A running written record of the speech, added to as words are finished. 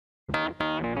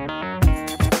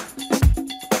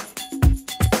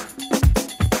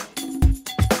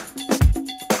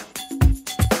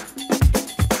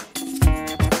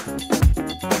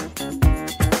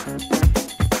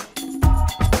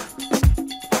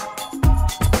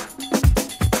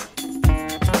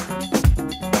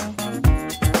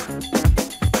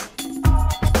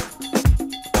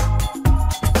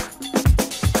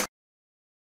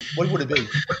would it be?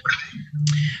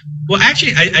 Well,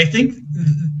 actually, I think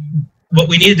what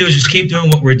we need to do is just keep doing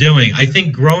what we're doing. I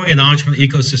think growing an entrepreneurial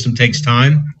ecosystem takes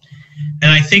time.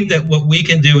 And I think that what we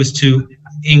can do is to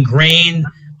ingrain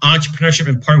entrepreneurship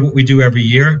in part of what we do every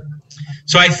year.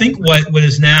 So I think what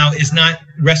is now is not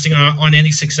resting on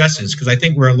any successes, because I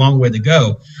think we're a long way to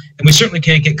go. And we certainly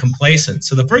can't get complacent.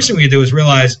 So the first thing we do is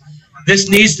realize this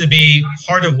needs to be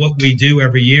part of what we do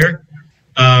every year.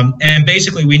 And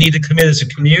basically, we need to commit as a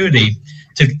community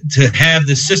to have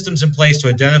the systems in place to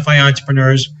identify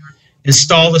entrepreneurs,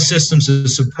 install the systems to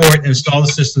support, and install the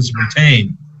systems to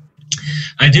retain.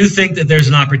 I do think that there's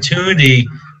an opportunity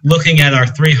looking at our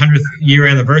 300th year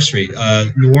anniversary,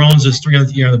 New Orleans'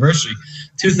 300th year anniversary,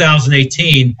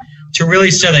 2018, to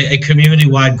really set a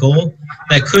community-wide goal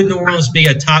that could New Orleans be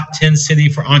a top 10 city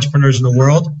for entrepreneurs in the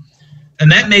world.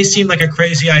 And that may seem like a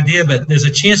crazy idea, but there's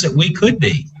a chance that we could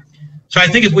be. So I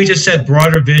think if we just set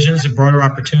broader visions and broader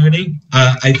opportunity,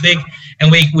 I think,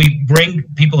 and we bring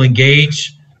people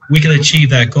engaged, we can achieve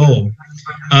that goal.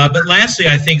 But lastly,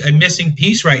 I think a missing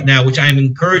piece right now, which I'm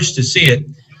encouraged to see it,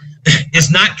 is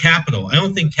not capital. I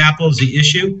don't think capital is the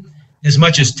issue as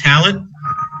much as talent.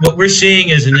 What we're seeing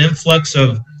is an influx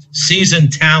of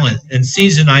seasoned talent, and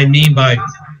seasoned I mean by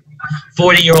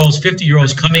 40-year-olds,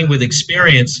 50-year-olds coming with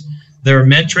experience. They're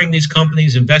mentoring these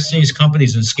companies, investing in these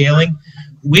companies, and scaling.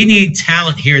 We need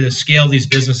talent here to scale these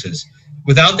businesses.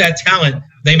 Without that talent,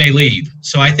 they may leave.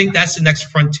 So I think that's the next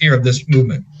frontier of this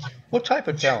movement. What type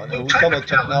of talent? Are we talking about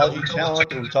technology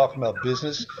talent? Are we talking about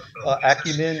business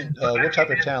acumen? What type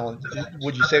of talent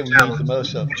would you say we need the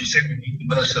most of?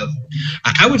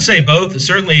 I would say both.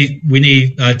 Certainly, we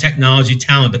need technology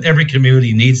talent, but every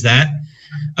community needs that.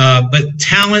 But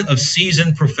talent of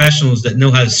seasoned professionals that know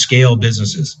how to scale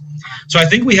businesses. So I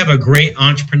think we have a great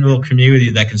entrepreneurial community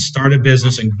that can start a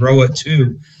business and grow it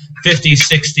to 50,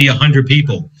 60, 100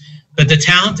 people. But the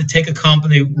talent to take a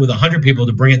company with 100 people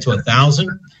to bring it to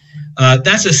 1,000,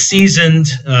 that's a seasoned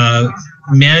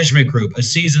management group, a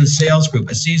seasoned sales group,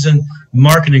 a seasoned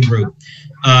marketing group.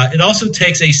 It also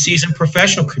takes a seasoned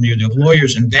professional community of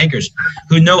lawyers and bankers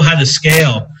who know how to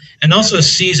scale, and also a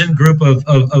seasoned group of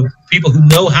people who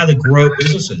know how to grow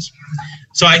businesses.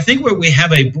 So I think we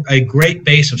have a great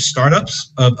base of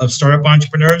startups, of startup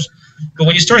entrepreneurs. But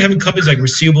when you start having companies like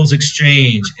Receivables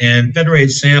Exchange and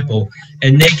Federated Sample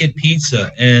and Naked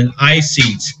Pizza and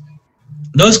iSeats,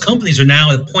 those companies are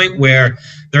now at a point where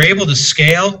they're able to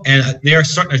scale, and they are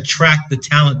starting to attract the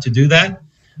talent to do that.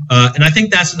 And I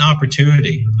think that's an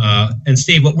opportunity. And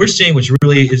Steve, what we're seeing, which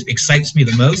really excites me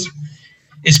the most,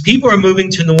 is people are moving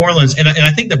to New Orleans. And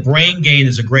I think the brain gain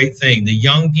is a great thing. The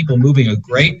young people moving are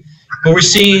great. But we're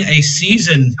seeing a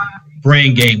seasoned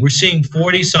brain gain. We're seeing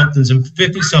 40-somethings and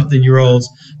 50-something-year-olds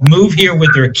move here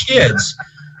with their kids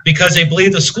because they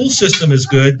believe the school system is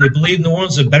good. They believe New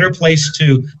Orleans is a better place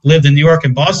to live than New York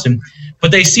and Boston, but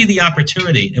they see the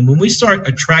opportunity. And when we start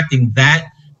attracting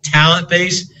that talent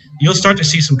base, you'll start to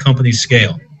see some companies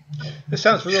scale. This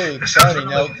sounds really exciting.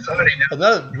 Now,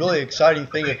 another really exciting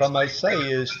thing, if I might say,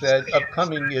 is that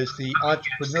upcoming is the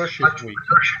Entrepreneurship Week.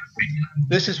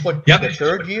 This is what, the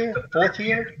third year, fourth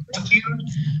year?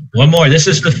 One more. This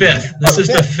is the fifth. This is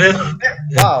the fifth.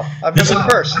 Wow, I've been the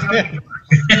first.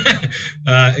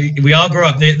 We all grow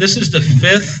up. This is the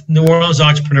fifth New Orleans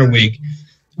Entrepreneur Week,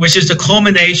 which is the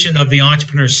culmination of the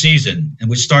entrepreneur season, and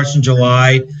which starts in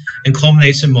July and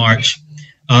culminates in March.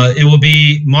 It will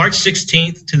be March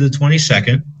 16th to the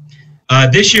 22nd.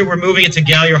 This year, we're moving it to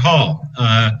Gallier Hall.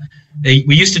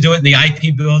 We used to do it in the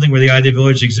IP building where the Idea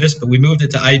Village exists, but we moved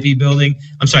it to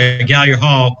Gallier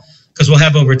Hall, because we'll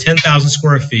have over 10,000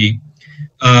 square feet.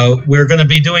 We're going to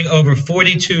be doing over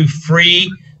 42 free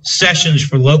sessions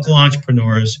for local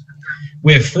entrepreneurs.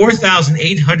 We have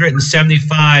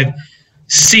 4,875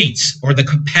 seats, or the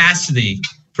capacity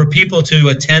for people to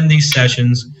attend these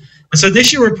sessions. And so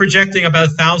this year we're projecting about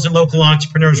 1,000 local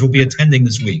entrepreneurs will be attending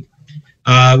this week,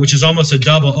 which is almost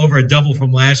over a double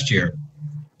from last year.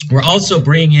 We're also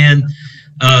bringing in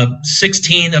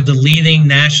 16 of the leading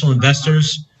national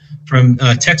investors from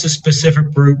Texas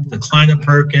Pacific Group, to Kleiner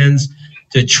Perkins,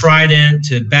 to Trident,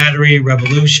 to Battery,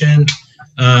 Revolution,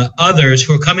 others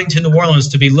who are coming to New Orleans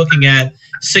to be looking at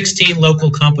 16 local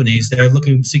companies that are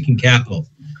seeking capital.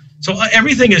 So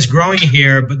everything is growing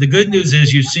here, but the good news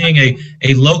is you're seeing a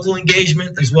local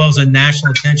engagement as well as a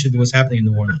national attention to what's happening in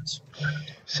New Orleans.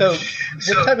 So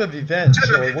what type of events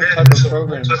or what type of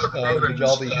programs would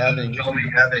y'all be having?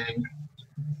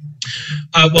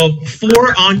 Well,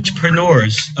 for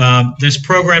entrepreneurs, there's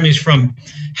programming from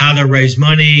how to raise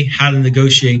money, how to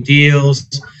negotiate deals.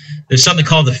 There's something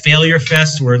called the Failure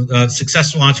Fest, where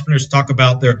successful entrepreneurs talk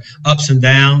about their ups and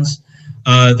downs.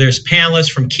 There's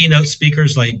panelists from keynote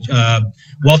speakers like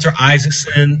Walter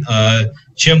Isaacson,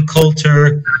 Jim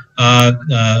Coulter,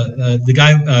 the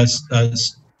guy,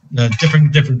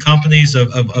 different companies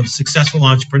of successful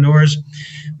entrepreneurs.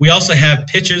 We also have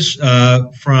pitches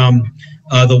from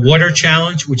the Water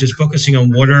Challenge, which is focusing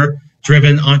on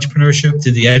water-driven entrepreneurship,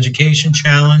 to the Education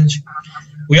Challenge.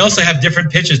 We also have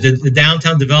different pitches. The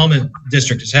Downtown Development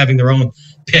District is having their own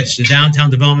pitch, the Downtown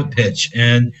Development Pitch.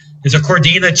 And there's a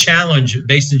Cordina Challenge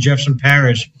based in Jefferson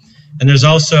Parish. And there's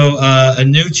also a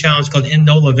new challenge called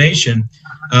Innovation,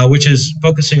 which is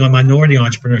focusing on minority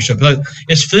entrepreneurship. But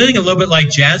it's feeling a little bit like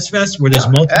Jazz Fest, where there's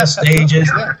multiple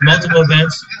stages, multiple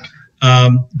events.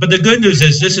 But the good news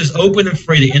is this is open and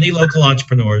free to any local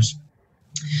entrepreneurs.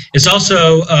 It's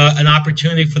also an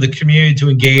opportunity for the community to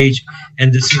engage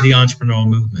and to see the entrepreneurial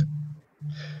movement.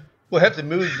 We'll have to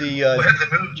move the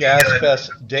Jazz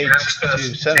Fest dates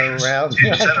to center around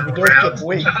Entrepreneurship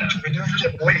Week.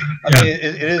 I mean,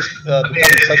 it is becoming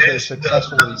such a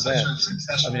successful event.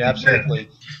 I mean, absolutely.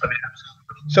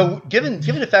 So, given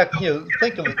the fact,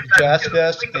 think of Jazz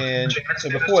Fest, and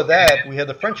before that, we had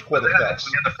the French Quarter Fest.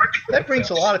 That brings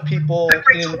a lot of people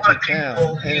into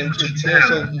town, and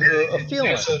there's a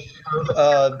feeling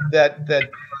that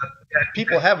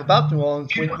people have about New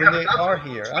Orleans when they are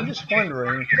here. I'm just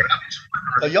wondering,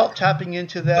 are y'all tapping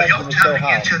into that,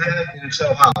 and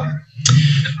so how?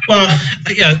 Well,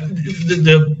 yeah,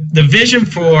 the vision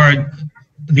for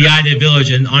the Idea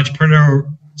Village and Entrepreneur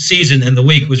Season and the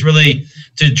week was really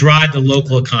to drive the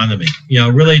local economy,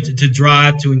 really to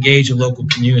drive, to engage a local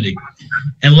community.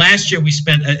 And last year we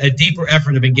spent a deeper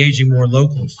effort of engaging more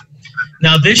locals.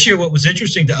 Now this year, what was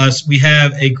interesting to us, we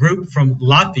have a group from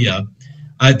Latvia,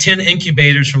 10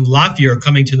 incubators from Latvia are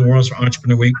coming to New Orleans for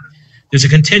Entrepreneur Week. There's a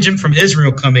contingent from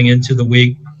Israel coming into the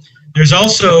week. There's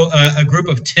also a group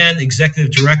of 10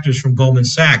 executive directors from Goldman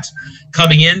Sachs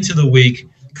coming in during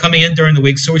the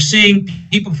week. So we're seeing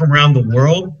people from around the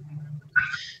world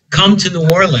come to New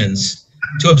Orleans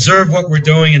to observe what we're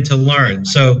doing and to learn.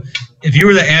 So if you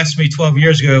were to ask me 12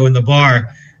 years ago in the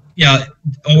bar, we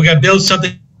got to build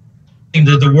something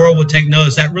that the world will take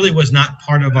notice, that really was not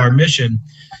part of our mission.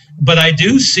 But I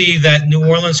do see that New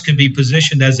Orleans can be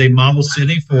positioned as a model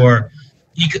city for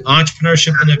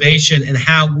entrepreneurship, innovation, and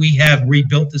how we have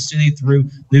rebuilt the city through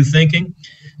new thinking.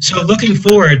 So looking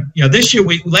forward, last year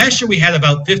we had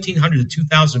about 1,500 to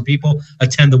 2,000 people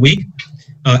attend the week.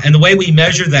 And the way we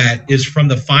measure that is from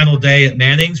the final day at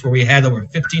Manning's, where we had over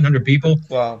 1,500 people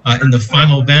in the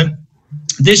final event.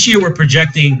 This year we're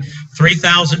projecting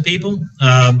 3,000 people,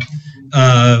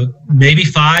 maybe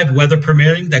 5, weather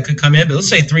permitting, that could come in, but let's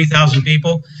say 3,000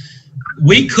 people.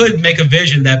 We could make a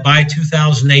vision that by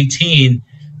 2018,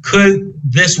 could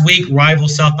this week rival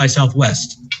South by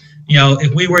Southwest?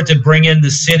 If we were to bring in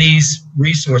the city's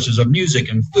resources of music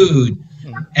and food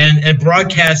and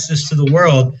broadcast this to the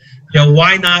world,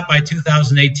 why not by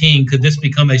 2018 could this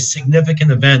become a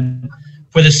significant event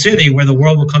for the city where the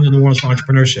world will come to New Orleans for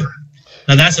entrepreneurship?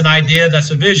 Now, that's an idea,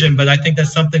 that's a vision, but I think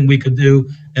that's something we could do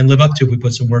and live up to if we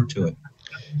put some work to it.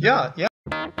 Yeah.